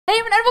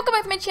And welcome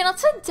back to my channel.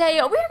 Today we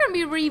are going to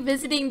be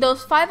revisiting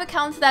those 5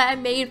 accounts that I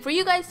made for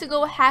you guys to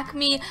go hack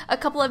me a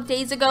couple of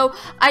days ago.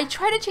 I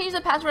tried to change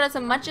the password as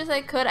much as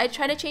I could. I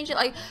tried to change it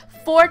like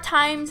 4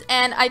 times,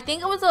 and I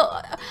think it was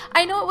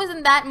I know it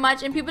wasn't that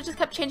much, and people just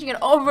kept changing it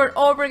over and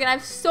over again. I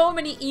have so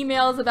many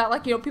emails about,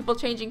 like, you know, people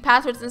changing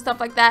passwords and stuff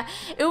like that.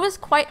 It was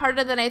quite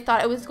harder than I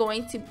thought it was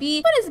going to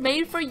be. But it's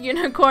made for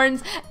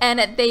unicorns, and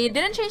they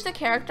didn't change the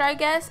character, I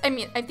guess. I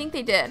mean, I think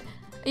they did.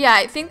 Yeah,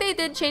 I think they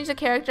did change the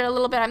character a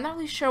little bit. I'm not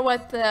really sure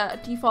what the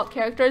default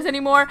character is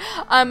anymore.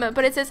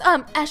 But it says,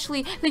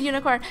 Ashley the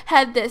unicorn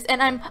had this,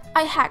 and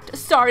I hacked,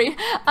 sorry.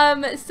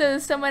 So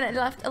someone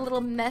left a little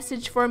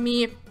message for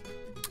me.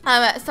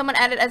 Someone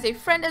added as a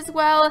friend as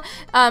well.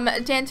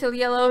 Dantil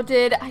Yellow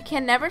did. I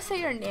can never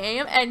say your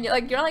name, and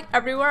you're like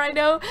everywhere, I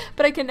know,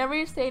 but I can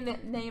never say the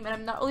name, and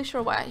I'm not really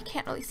sure why. I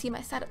can't really see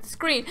my side of the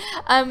screen.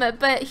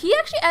 But he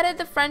actually added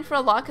the friend for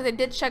a lot, because I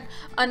did check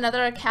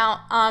another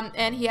account,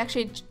 and he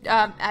actually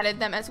added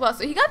them as well.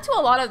 So he got to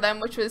a lot of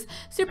them, which was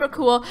super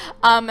cool.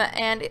 And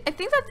I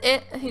think that's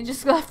it. He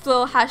just left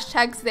little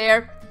hashtags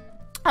there.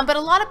 But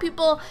a lot of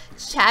people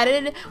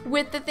chatted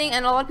with the thing,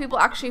 and a lot of people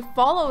actually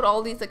followed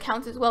all these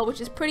accounts as well, which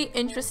is pretty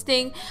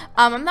interesting.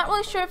 I'm not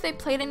really sure if they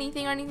played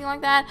anything or anything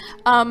like that,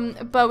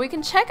 but we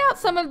can check out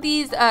some of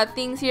these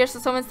things here. So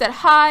someone said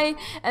hi,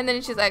 and then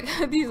she's like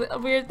these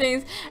weird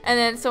things, and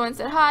then someone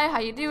said hi, how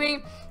you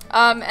doing?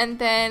 And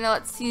then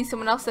let's see,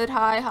 someone else said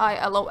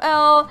hi, lol.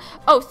 Oh,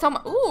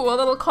 ooh, a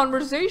little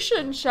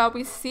conversation, shall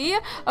we see?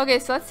 Okay,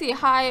 so let's see,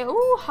 hi,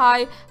 ooh,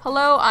 hi,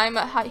 hello,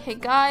 hi, hey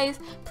guys,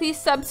 please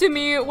sub to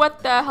me,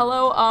 what the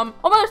hello, oh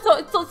my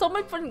god, so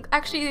someone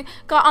actually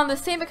got on the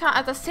same account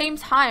at the same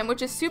time,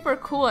 which is super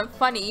cool and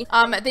funny.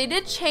 They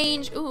did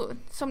change, ooh,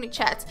 so many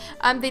chats,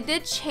 they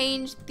did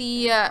change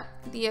the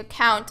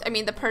account, I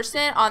mean the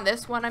person on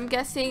this one, I'm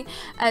guessing,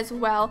 as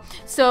well.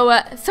 So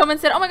someone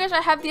said, oh my gosh,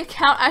 I have the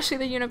account Ashley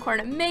the unicorn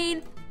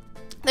made.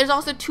 There's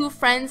also 2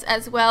 friends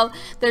as well.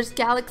 There's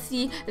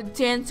Galaxy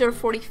Dancer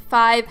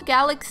 45,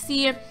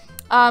 Galaxy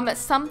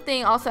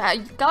something also,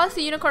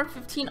 Galaxy Unicorn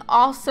 15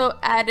 also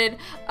added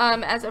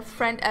as a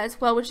friend as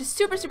well, which is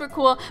super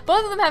cool.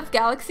 Both of them have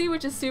Galaxy,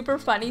 which is super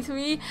funny to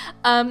me,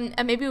 and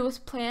maybe it was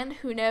planned,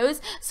 who knows.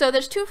 So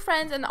there's 2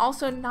 friends and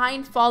also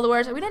 9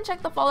 followers. We didn't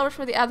check the followers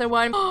for the other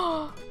one.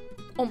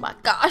 Oh my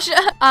gosh.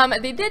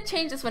 They did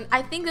change this one.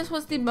 I think this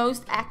was the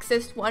most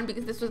accessed one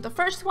because this was the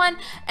first one,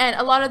 and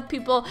a lot of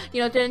people,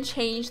 you know, didn't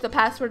change the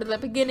password at the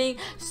beginning,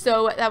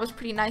 so that was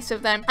pretty nice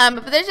of them.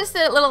 But there's just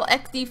a little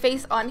XD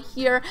face on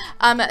here.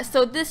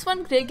 So this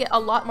one did get a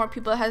lot more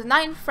people. It has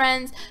 9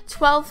 friends,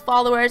 12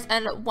 followers,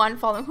 and 1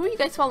 following. Who are you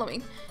guys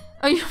following?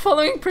 Oh, you're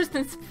following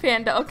Person's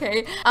Panda,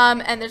 okay.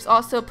 And there's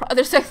also,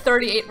 there's like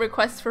 38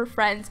 requests for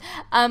friends.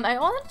 I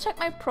want to check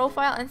my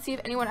profile and see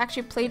if anyone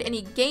actually played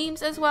any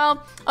games as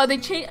well. Oh, they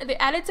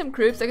added some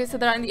groups. Okay, so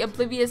they're on the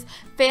Oblivious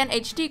Fan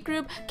HD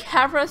group,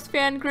 Cavros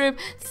Fan group,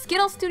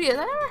 Skittle Studios.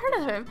 I never heard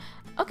of him.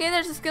 Okay,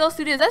 there's a Skittle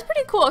Studios. That's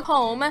pretty cool.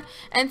 Home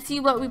and see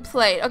what we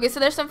played. Okay, so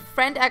there's some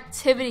friend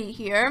activity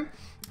here.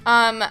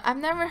 I've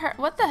never heard,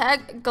 what the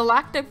heck,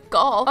 Galactic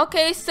Golf.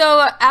 Okay,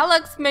 so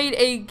Alex made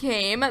a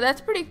game. That's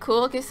pretty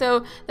cool. Okay,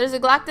 so there's a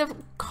Galactic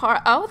car.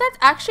 Oh, that's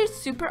actually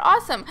super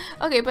awesome.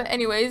 Okay, but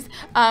anyways,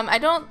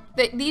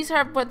 these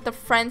are what the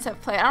friends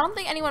have played. I don't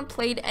think anyone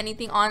played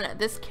anything on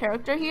this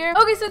character here.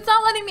 Okay, so it's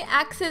not letting me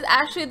access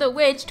Ashley the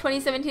Witch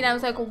 2017. I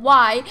was like,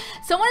 why?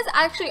 Someone is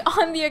actually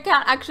on the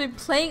account actually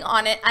playing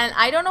on it, and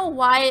I don't know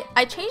why.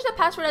 I changed the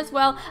password as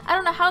well. I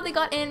don't know how they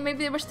got in. Maybe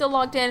they were still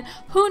logged in.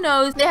 Who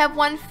knows? They have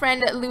one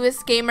friend,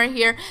 Lewis Gamer,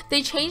 here.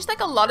 They changed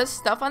like a lot of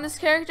stuff on this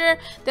character.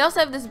 They also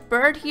have this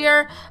bird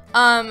here,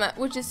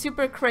 which is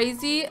super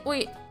crazy.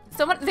 Wait,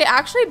 they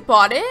actually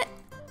bought it?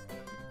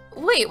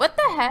 Wait, what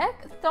the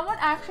heck? Someone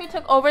actually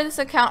took over this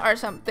account or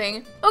something.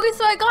 Okay,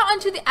 so I got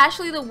onto the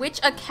Ashley the Witch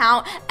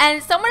account,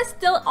 and someone is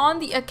still on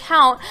the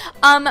account,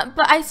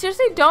 but I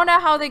seriously don't know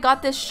how they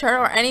got this shirt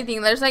or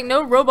anything. There's like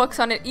no Robux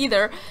on it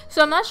either,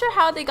 so I'm not sure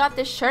how they got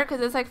this shirt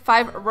because it's like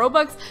 5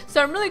 Robux,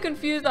 so I'm really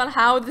confused on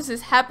how this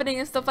is happening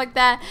and stuff like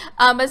that.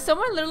 But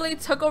someone literally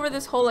took over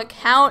this whole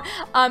account.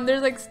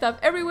 There's like stuff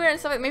everywhere and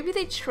stuff, like maybe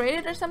they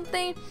traded or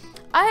something.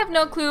 I have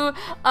no clue,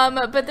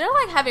 but they're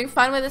like having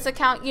fun with this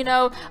account, you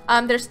know.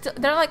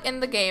 They're like in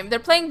the game. They're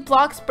playing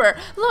Bloxburg.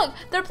 Look,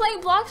 they're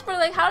playing Bloxburg.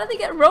 Like, how did they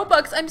get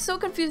Robux? I'm so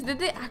confused. Did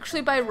they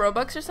actually buy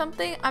Robux or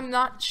something? I'm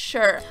not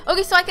sure.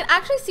 Okay, so I can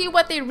actually see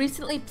what they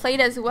recently played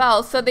as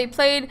well. So they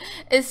played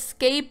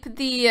Escape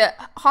the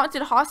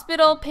Haunted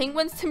Hospital,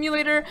 Penguin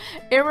Simulator,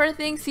 Error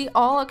Thing, see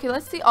all. Okay,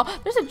 let's see all.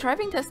 There's a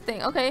driving test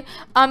thing. Okay,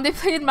 they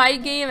played My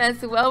Game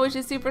as well, which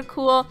is super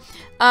cool.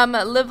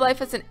 Live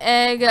Life as an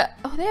Egg.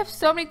 Oh, they have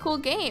so many cool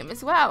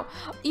games. Wow.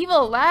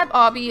 Evil Lab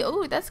Obby.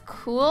 Oh, that's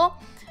cool.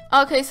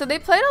 Okay, so they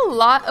played a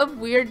lot of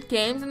weird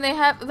games, and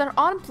they're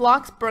on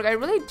Bloxburg. I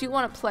really do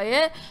want to play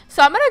it,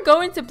 so I'm gonna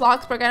go into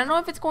Bloxburg. I don't know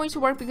if it's going to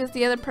work because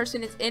the other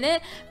person is in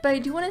it, but I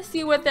do want to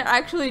see what they're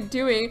actually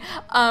doing.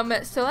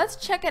 So let's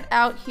check it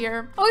out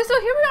here. Okay,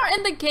 so here we are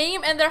in the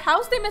game, and their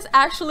house name is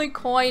Ashley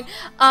Coin.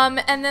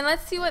 And then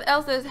let's see what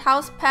else does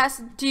house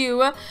pass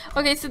do.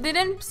 Okay, so they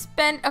didn't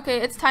spend. Okay,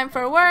 it's time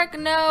for work.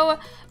 No,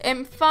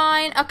 I'm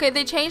fine. Okay,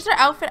 they changed their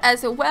outfit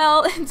as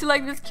well into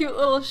like this cute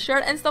little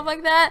shirt and stuff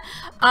like that.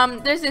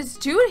 There's this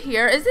dude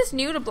here. Is this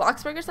new to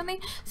Bloxburg or something?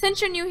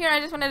 Since you're new here, I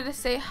just wanted to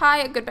say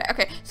hi, goodbye.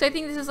 Okay, so I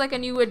think this is like a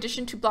new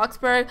addition to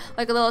Bloxburg,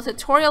 like a little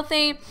tutorial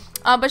thing.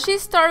 But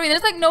she's starving.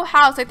 There's like no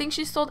house. I think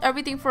she sold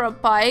everything for a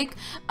bike.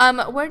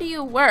 Where do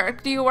you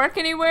work? Do you work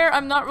anywhere?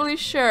 I'm not really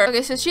sure.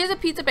 Okay, so she is a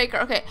pizza baker.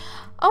 Okay.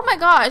 Oh my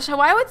gosh,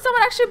 why would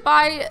someone actually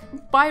buy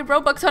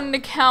Robux on an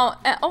account?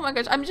 And, oh my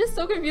gosh, I'm just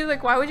so confused.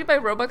 Like, why would you buy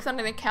Robux on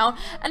an account?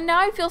 And now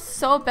I feel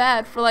so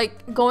bad for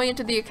like going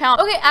into the account.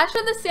 Okay,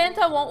 actually the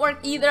Santa won't work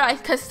either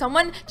because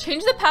someone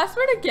changed the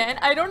password again.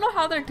 I don't know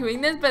how they're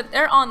doing this, but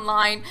they're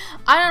online.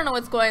 I don't know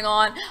what's going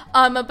on.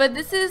 But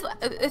this is,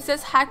 it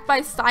says hacked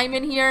by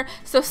Simon here.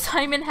 So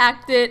Simon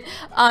hacked it.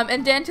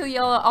 And Dan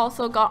Tiliella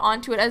also got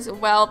onto it as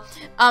well.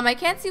 I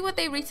can't see what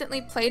they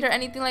recently played or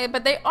anything like that,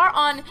 but they are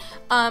on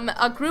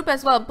a group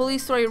as well. Bully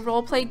Story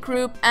roleplay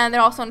group, and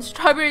they're also on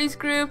Strawberries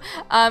group,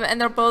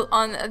 and they're both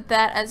on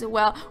that as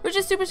well, which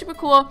is super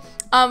cool.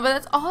 But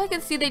that's all I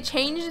can see. They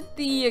changed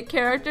the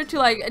character to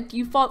like a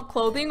default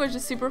clothing, which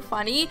is super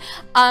funny.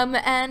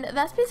 And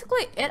that's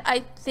basically it, I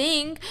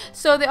think.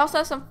 So they also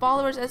have some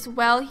followers as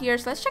well here,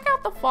 so let's check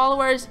out the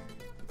followers.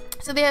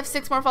 So they have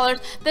 6 more followers.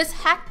 This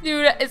hack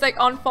dude is like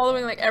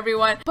unfollowing like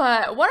everyone,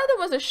 but one of them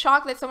was a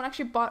shock that someone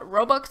actually bought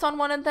Robux on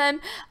one of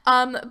them.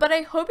 But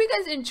I hope you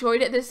guys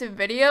enjoyed this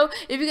video.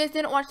 If you guys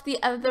didn't watch the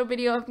other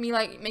video of me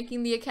like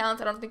making the accounts,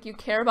 I don't think you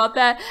care about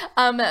that.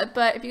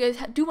 But if you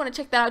guys do want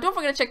to check that out, don't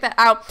forget to check that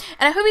out.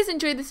 And I hope you guys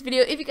enjoyed this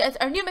video. If you guys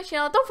are new to my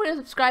channel, don't forget to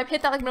subscribe,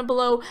 hit that like button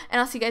below,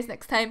 and I'll see you guys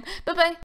next time. Bye bye.